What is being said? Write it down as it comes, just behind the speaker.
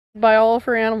By all of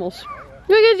her animals.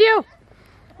 Look at you!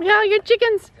 Yeah, your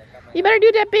chickens! You better do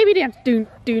that baby dance. Doon,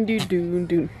 doon, doon, doon,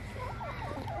 doon.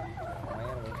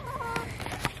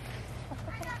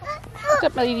 What's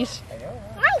up, my ladies?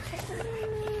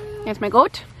 Here's my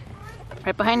goat.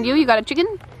 Right behind you, you got a chicken.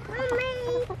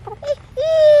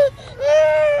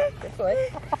 Good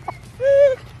boy.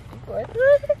 Good boy.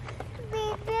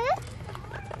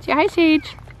 Say hi,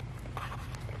 Sage.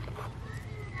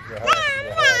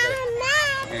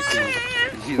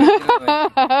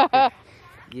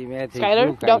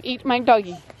 Skylar, don't eat my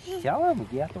doggy. Tell him,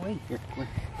 you have to wait. Here, come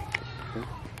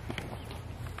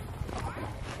on.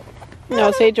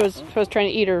 No, Sage was trying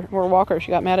to eat her or walk her.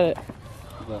 She got mad at it.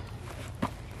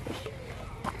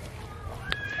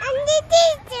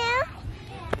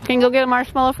 Can you go get a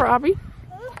marshmallow for Aubrey?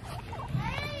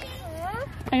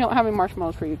 I don't have any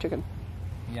marshmallows for you, chicken.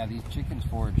 Yeah, these chickens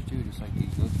forage too, just like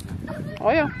these goats do.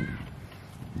 Oh yeah.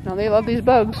 No, they love these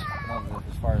bugs. No,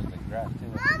 as far as the grass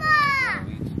too.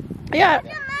 Yeah.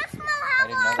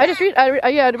 I just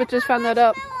just found that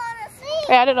up.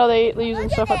 Yeah, I didn't know they use and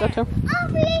stuff like that too.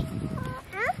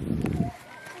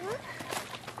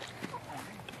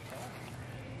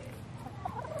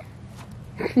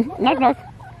 Knock knock.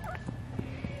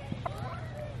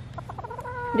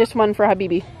 Just one for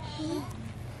Habibi.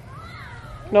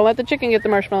 Don't let the chicken get the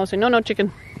marshmallow. Say, no,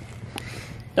 chicken.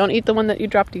 Don't eat the one that you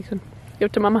dropped, Ethan. Give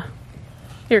it to Mama.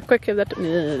 Here, quick, give that to me.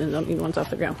 Don't eat ones off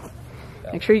the ground.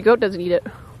 Make sure your goat doesn't eat it.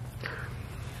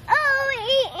 Oh,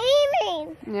 he's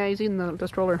eating. Yeah, he's eating the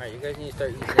stroller. Alright, you guys need to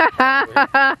start eating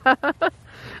that.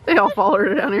 They all follow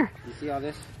her down here. You see all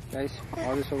this, guys?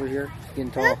 All this over here? It's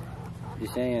getting tall.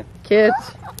 Just saying. Kids,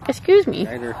 excuse me.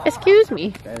 Excuse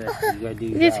me.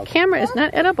 This camera is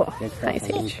not edible. Hi,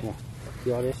 Sage.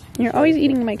 See all this? You're always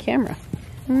eating my camera.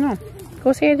 No.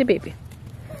 Go say hi to the baby.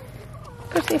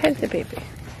 Go say hi to the baby.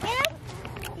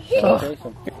 Don't chase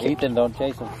him. Ethan, don't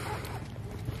chase him.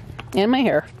 And my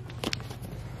hair.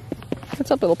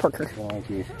 What's up, little Parker? I don't like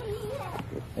these.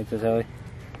 Like this, Ellie?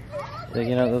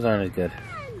 You know, those aren't as good.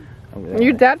 Are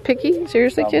you that picky?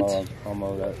 Seriously, kids? I'll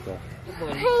mow that stuff.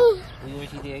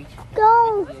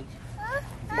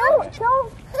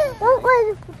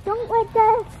 Don't let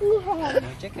that see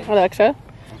him. Alexa,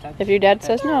 if your dad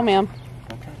says no, ma'am.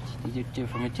 These are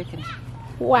from the chickens.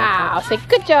 Wow, say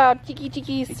good job,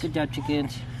 chickies. Good job,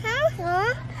 chickens.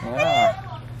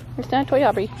 Yeah. It's not a toy,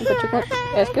 Aubrey. It's a chicken.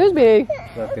 Excuse me.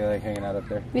 So I feel like hanging out up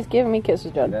there. He's giving me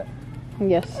kisses, John.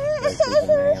 Yes.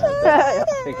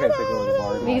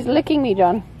 He's licking me,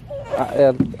 John.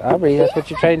 Aubrey, that's what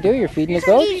you're trying to do. You're feeding the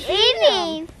goats? He's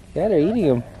eating. Yeah, they're eating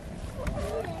them.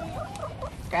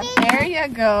 There you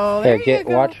go. There,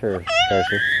 watch her,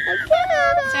 Darcy.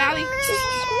 Sally.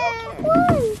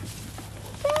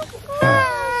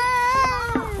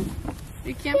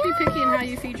 You can't be picky in how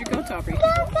you feed your goats, Aubrey.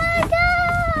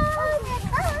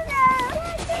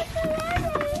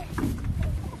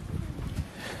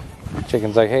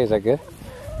 Chicken's like, hey, is that good?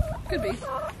 Could be.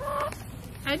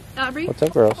 Hi, Aubrey. What's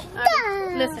up, girls?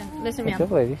 Listen, What's ma'am.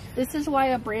 up, ladies? This is why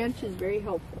a branch is very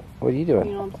helpful. What are you doing?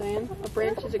 You know what I'm saying? A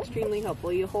branch is extremely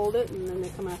helpful. You hold it and then they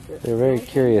come after it. They're very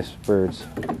curious birds.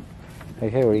 Hey,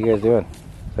 what are you guys doing?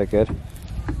 Is that good?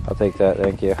 I'll take that,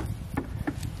 thank you.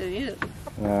 Didn't eat it.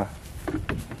 No.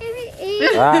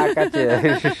 I got you.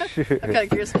 I'm kind of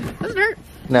curious. Doesn't hurt.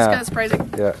 No. It's kind of surprising.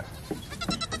 Yeah.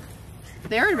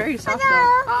 They are very soft though.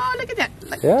 Oh, look at that.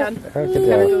 Look, Yeah. Done. Good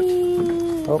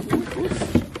job. Oh,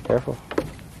 careful.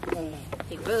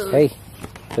 Hey,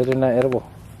 those are not edible,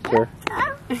 sir.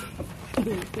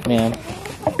 Man.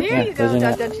 There you go.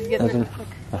 Done. She's getting it.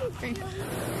 Okay.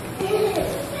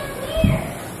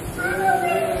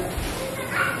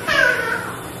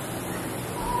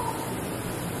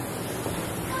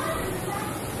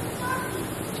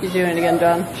 She's doing it again,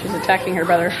 John. She's attacking her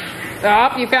brother.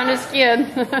 Oh, you found his skin.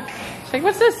 She's like,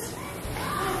 what's this?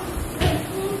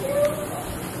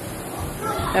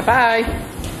 Bye-bye.